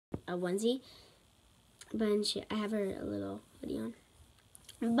a onesie. But I have her a little hoodie on.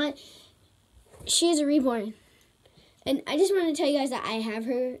 But she is a reborn. And I just want to tell you guys that I have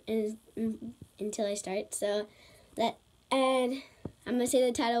her until I start. And I'm going to say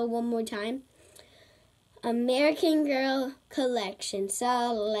the title one more time. American Girl Collection.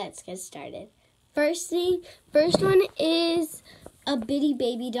 So let's get started. First one is a bitty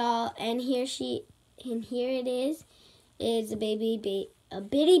baby doll, and here it is. It's a bitty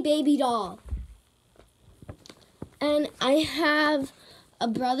baby doll. And I have a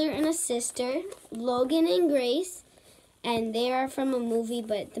brother and a sister, Logan and Grace, and they are from a movie,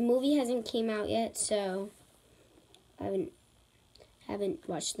 but the movie hasn't came out yet, so I haven't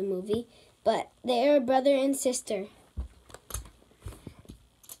watched the movie. But they are brother and sister.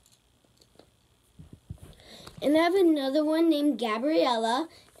 And I have another one named Gabriella,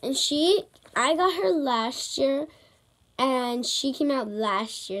 and I got her last year, and she came out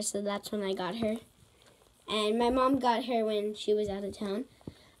last year, so that's when I got her. And my mom got her when she was out of town.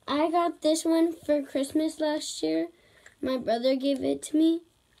 I got this one for Christmas last year. My brother gave it to me.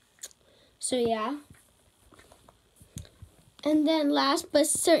 So yeah. And then last but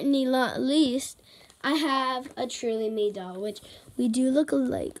certainly not least, I have a Truly Me doll, which we do look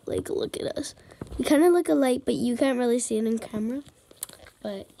alike. Like, look at us. We kind of look alike, but you can't really see it in camera.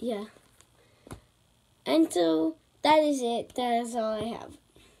 But yeah. And so that is it. That is all I have.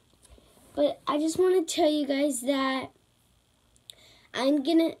 But I just want to tell you guys that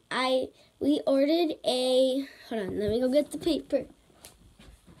we ordered hold on, let me go get the paper.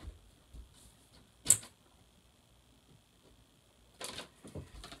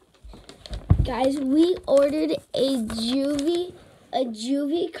 Guys, we ordered a Juvie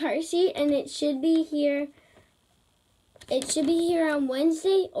car seat, and it should be here. It should be here on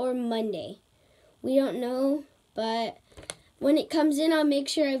Wednesday or Monday. We don't know, but when it comes in, I'll make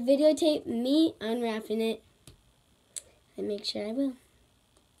sure I videotape me unwrapping it. I make sure I will.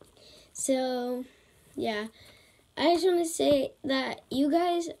 So, yeah. I just want to say that you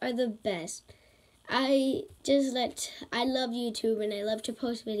guys are the best. I love YouTube, and I love to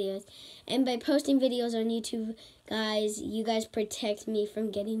post videos. And by posting videos on YouTube, guys, you guys protect me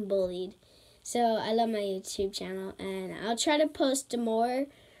from getting bullied. So, I love my YouTube channel, and I'll try to post more,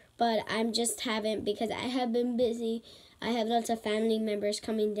 but I'm just haven't because I have been busy. I have lots of family members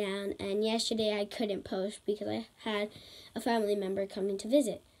coming down, and yesterday I couldn't post because I had a family member coming to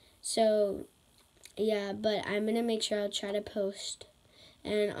visit. So, yeah, but I'm going to make sure I'll try to post.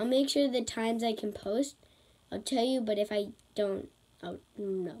 And I'll make sure the times I can post, I'll tell you, but if I don't, I'll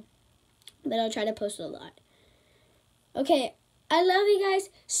no. But I'll try to post a lot. Okay, I love you guys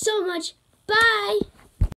so much. Bye!